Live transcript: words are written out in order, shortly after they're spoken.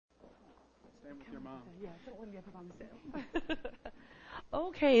with your mom. Yeah, don't let me up on the sale.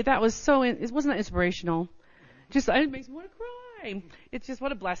 Okay, that was so. It wasn't that inspirational. Just it makes me want to cry. It's just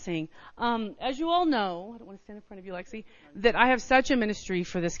what a blessing. As you all know, I don't want to stand in front of you, Lexi, that I have such a ministry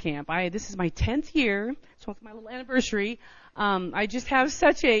for this camp. This is my 10th year, so it's my little anniversary. I just have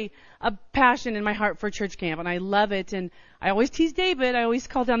such a passion in my heart for church camp, and I love it. And I always tease David. I always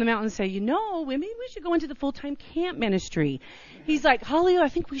call down the mountain and say, maybe we should go into the full-time camp ministry. He's like, Holly, I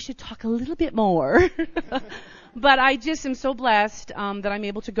think we should talk a little bit more. But I just am so blessed that I'm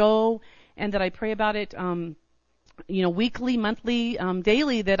able to go and that I pray about it, weekly, monthly,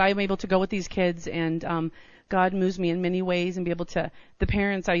 daily, that I'm able to go with these kids. And God moves me in many ways and be able to, the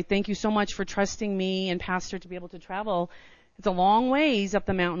parents, I thank you so much for trusting me and Pastor to be able to travel. It's a long ways up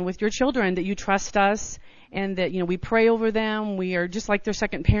the mountain with your children, that you trust us and that, we pray over them. We are just like their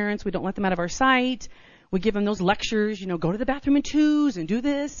second parents. We don't let them out of our sight. We give them those lectures, go to the bathroom in twos and do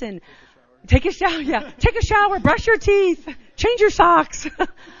this and take a shower. Yeah. Take a shower, brush your teeth, change your socks.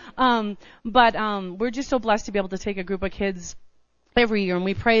 But we're just so blessed to be able to take a group of kids every year, and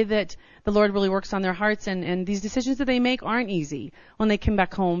we pray that the Lord really works on their hearts, and these decisions that they make aren't easy when they come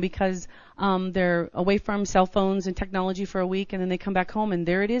back home, because they're away from cell phones and technology for a week, and then they come back home and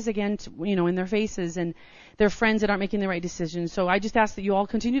there it is again, in their faces, and their friends that aren't making the right decisions. So I just ask that you all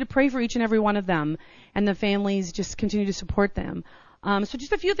continue to pray for each and every one of them, and the families just continue to support them. So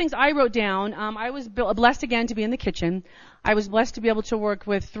just a few things I wrote down. I was blessed again to be in the kitchen. I was blessed to be able to work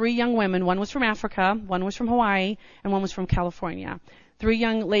with 3 young women. One was from Africa, one was from Hawaii, and one was from California. 3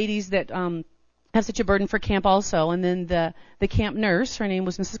 young ladies that have such a burden for camp also. And then the camp nurse, her name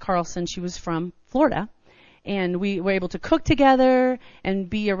was Mrs. Carlson. She was from Florida. And we were able to cook together and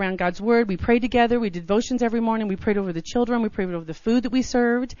be around God's Word. We prayed together. We did devotions every morning. We prayed over the children. We prayed over the food that we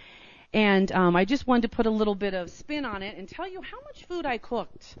served. And I just wanted to put a little bit of spin on it and tell you how much food I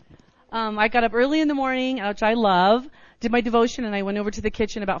cooked. I got up early in the morning, which I love, did my devotion, and I went over to the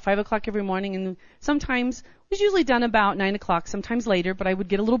kitchen about 5 o'clock every morning. And sometimes it was usually done about 9 o'clock, sometimes later, but I would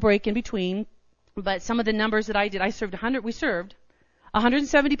get a little break in between. But some of the numbers that I did, we served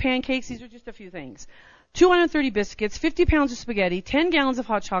 170 pancakes. These are just a few things. 230 biscuits, 50 pounds of spaghetti, 10 gallons of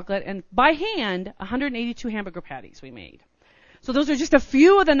hot chocolate, and by hand, 182 hamburger patties we made. So those are just a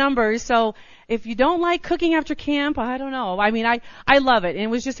few of the numbers. So if you don't like cooking after camp, I don't know. I mean, I love it. And it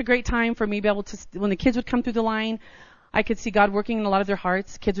was just a great time for me to be able to, when the kids would come through the line, I could see God working in a lot of their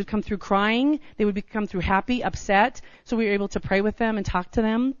hearts. Kids would come through crying. They would come through happy, upset. So we were able to pray with them and talk to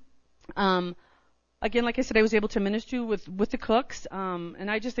them. Again, like I said, I was able to minister with the cooks. And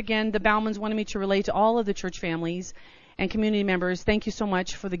the Baumanns wanted me to relate to all of the church families and community members. Thank you so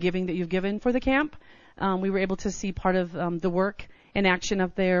much for the giving that you've given for the camp. We were able to see part of the work in action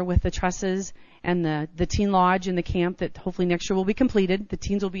up there with the trusses and the teen lodge and the camp that hopefully next year will be completed. The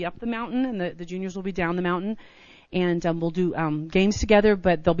teens will be up the mountain and the juniors will be down the mountain. And we'll do games together,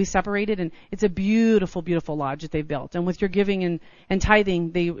 but they'll be separated. And it's a beautiful, beautiful lodge that they've built. And with your giving and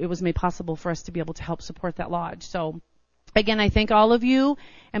tithing, it was made possible for us to be able to help support that lodge. So again, I thank all of you,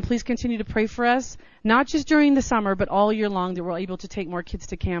 and please continue to pray for us, not just during the summer, but all year long, that we're able to take more kids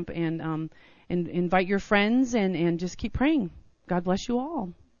to camp and invite your friends and just keep praying. God bless you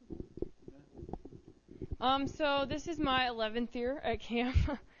all. So this is my 11th year at camp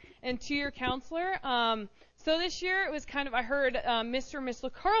and 2-year counselor. So this year it was I heard Mr. and Miss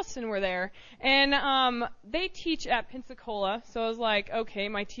Carlson were there, and they teach at Pensacola. So I was like, okay,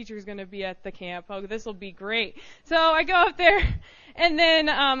 my teacher's going to be at the camp. Oh, this will be great. So I go up there, and then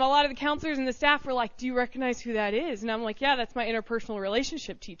a lot of the counselors and the staff were like, do you recognize who that is? And I'm like, yeah, that's my interpersonal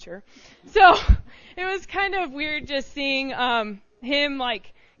relationship teacher. So it was kind of weird just seeing him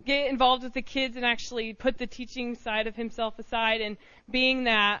get involved with the kids and actually put the teaching side of himself aside and being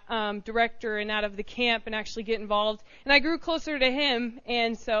that director and out of the camp and actually get involved. And I grew closer to him,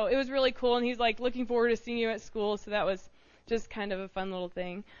 and so it was really cool. And he's like, looking forward to seeing you at school. So that was just kind of a fun little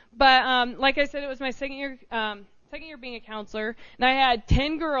thing. But like I said, it was my second year being a counselor, and I had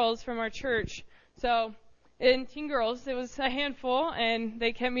 10 girls from our church. So in teen girls, it was a handful, and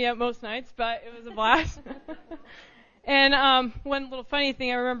they kept me up most nights, but it was a blast. And one little funny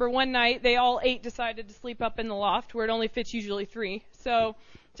thing, I remember one night they all 8 decided to sleep up in the loft where it only fits usually 3. So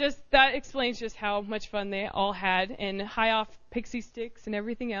just that explains just how much fun they all had, and high off pixie sticks and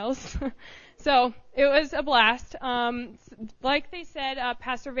everything else. So it was a blast. Like they said,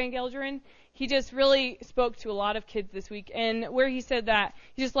 Pastor Van Gelderen, he just really spoke to a lot of kids this week, and where he said that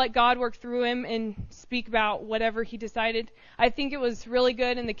he just let God work through him and speak about whatever he decided. I think it was really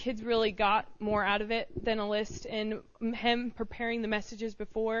good, and the kids really got more out of it than a list, and him preparing the messages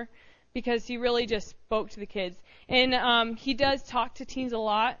before. because he really just spoke to the kids. And he does talk to teens a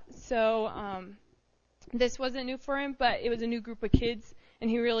lot, so this wasn't new for him, but it was a new group of kids, and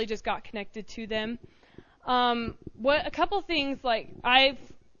he really just got connected to them. A couple things like I've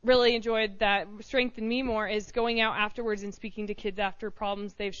really enjoyed that strengthened me more is going out afterwards and speaking to kids after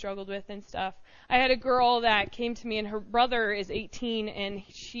problems they've struggled with and stuff. I had a girl that came to me, and her brother is 18, and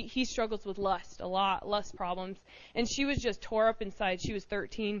he struggles with lust problems, and she was just tore up inside. She was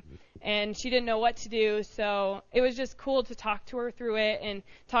 13, and she didn't know what to do, so it was just cool to talk to her through it and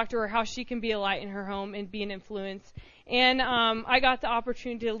talk to her how she can be a light in her home and be an influence. And I got the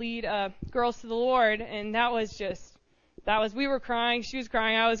opportunity to lead Girls to the Lord, and we were crying, she was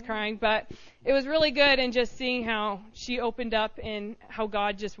crying, I was crying, but it was really good, and just seeing how she opened up and how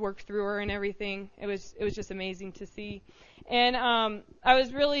God just worked through her and everything. It was just amazing to see. And I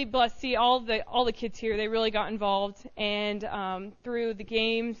was really blessed to see all the kids here. They really got involved, and through the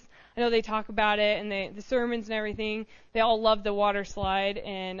games, I know they talk about it, and the sermons and everything. They all love the water slide,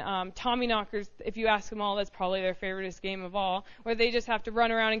 and Tommy Knockers, if you ask them all, that's probably their favoriteest game of all, where they just have to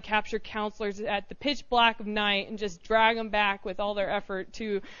run around and capture counselors at the pitch black of night and just drag them back with all their effort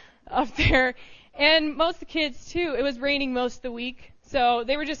to up there. And most of the kids, too, it was raining most of the week, so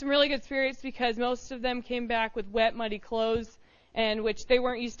they were just in really good spirits because most of them came back with wet, muddy clothes, and which they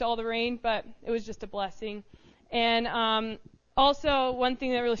weren't used to all the rain, but it was just a blessing. And also, one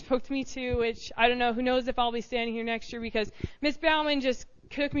thing that really spoke to me, too, which I don't know, who knows if I'll be standing here next year, because Miss Bauman just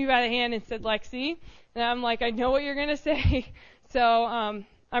took me by the hand and said, Lexi, and I'm like, I know what you're going to say. So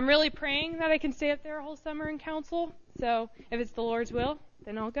I'm really praying that I can stay up there a whole summer in council. So if it's the Lord's will,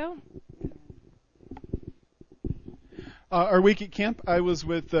 then I'll go. Our week at camp, I was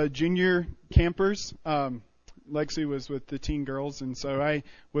with junior campers. Lexi was with the teen girls, and so I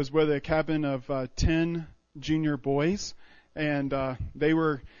was with a cabin of 10 junior boys. And they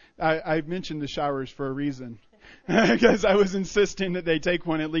were, I mentioned the showers for a reason, because I was insisting that they take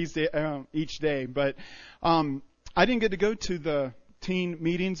one at least each day. But I didn't get to go to the teen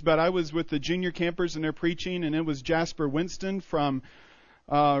meetings, but I was with the junior campers and they're preaching, and it was Jasper Winston from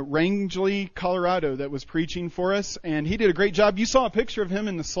Rangeley, Colorado, that was preaching for us, and he did a great job. You saw a picture of him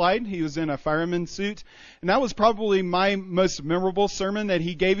in the slide. He was in a fireman suit, and that was probably my most memorable sermon that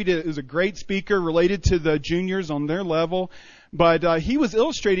he gave. He was a great speaker related to the juniors on their level, but he was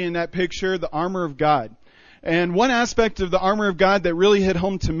illustrating in that picture the armor of God. And one aspect of the armor of God that really hit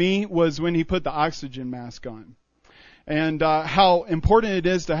home to me was when he put the oxygen mask on. And how important it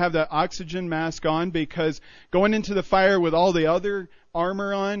is to have that oxygen mask on, because going into the fire with all the other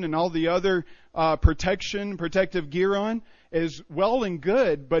armor on and all the other protective gear on is well and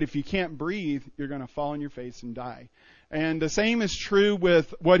good, but if you can't breathe, you're going to fall on your face and die. And the same is true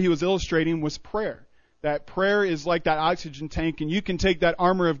with what he was illustrating was prayer. That prayer is like that oxygen tank, and you can take that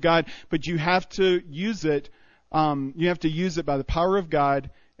armor of God, but you have to use it. You have to use it by the power of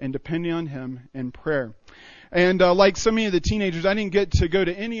God and depending on Him in prayer. And like so many of the teenagers, I didn't get to go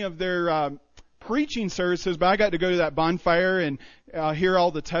to any of their preaching services, but I got to go to that bonfire and hear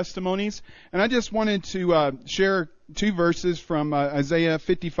all the testimonies. And I just wanted to share two verses from Isaiah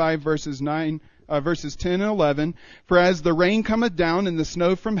 55, verses 10 and 11. For as the rain cometh down and the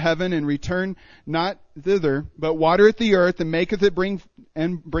snow from heaven, and return not thither, but watereth the earth, and maketh it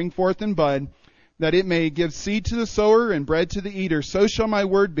bring forth and bud, that it may give seed to the sower and bread to the eater, so shall my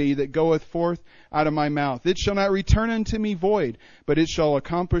word be that goeth forth out of my mouth. It shall not return unto me void, but it shall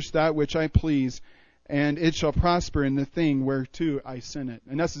accomplish that which I please, and it shall prosper in the thing whereto I sent it.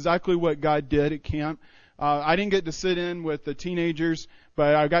 And that's exactly what God did at camp. I didn't get to sit in with the teenagers,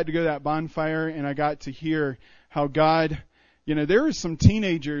 but I got to go to that bonfire, and I got to hear how God, there were some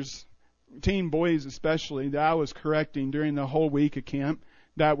teenagers, teen boys especially, that I was correcting during the whole week of camp,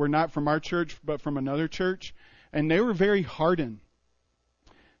 that were not from our church, but from another church. And they were very hardened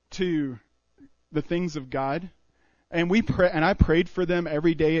to the things of God. And I prayed for them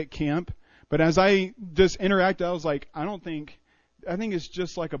every day at camp. But as I just interacted, I was like, I think it's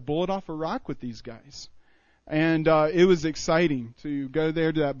just like a bullet off a rock with these guys. And it was exciting to go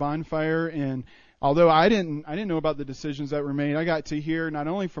there to that bonfire. And although I didn't know about the decisions that were made, I got to hear not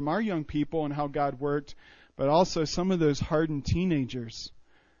only from our young people and how God worked, but also some of those hardened teenagers.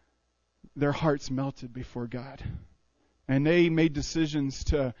 Their hearts melted before God. And they made decisions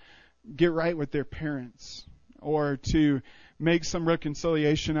to get right with their parents, or to make some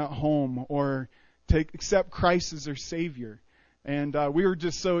reconciliation at home, or to accept Christ as their Savior. And we were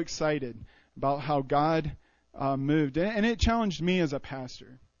just so excited about how God moved. And it challenged me as a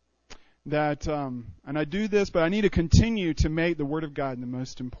pastor that, and I do this, but I need to continue to make the Word of God the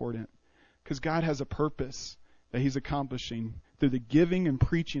most important, because God has a purpose that He's accomplishing through the giving and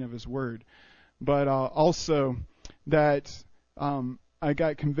preaching of His Word. But also that I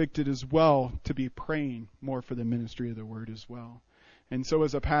got convicted as well to be praying more for the ministry of the Word as well. And so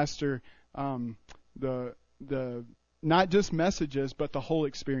as a pastor, the not just messages, but the whole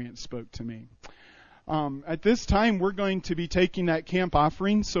experience spoke to me. At this time, we're going to be taking that camp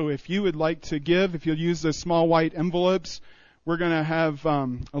offering. So if you would like to give, if you'll use the small white envelopes, we're going to have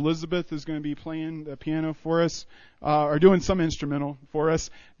Elizabeth is going to be playing the piano for us, or doing some instrumental for us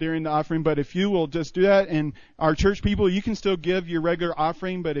during the offering. But if you will just do that, and our church people, you can still give your regular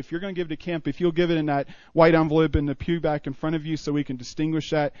offering. But if you're going to give to camp, if you'll give it in that white envelope in the pew back in front of you, so we can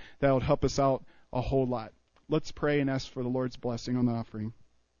distinguish that, that will help us out a whole lot. Let's pray and ask for the Lord's blessing on the offering.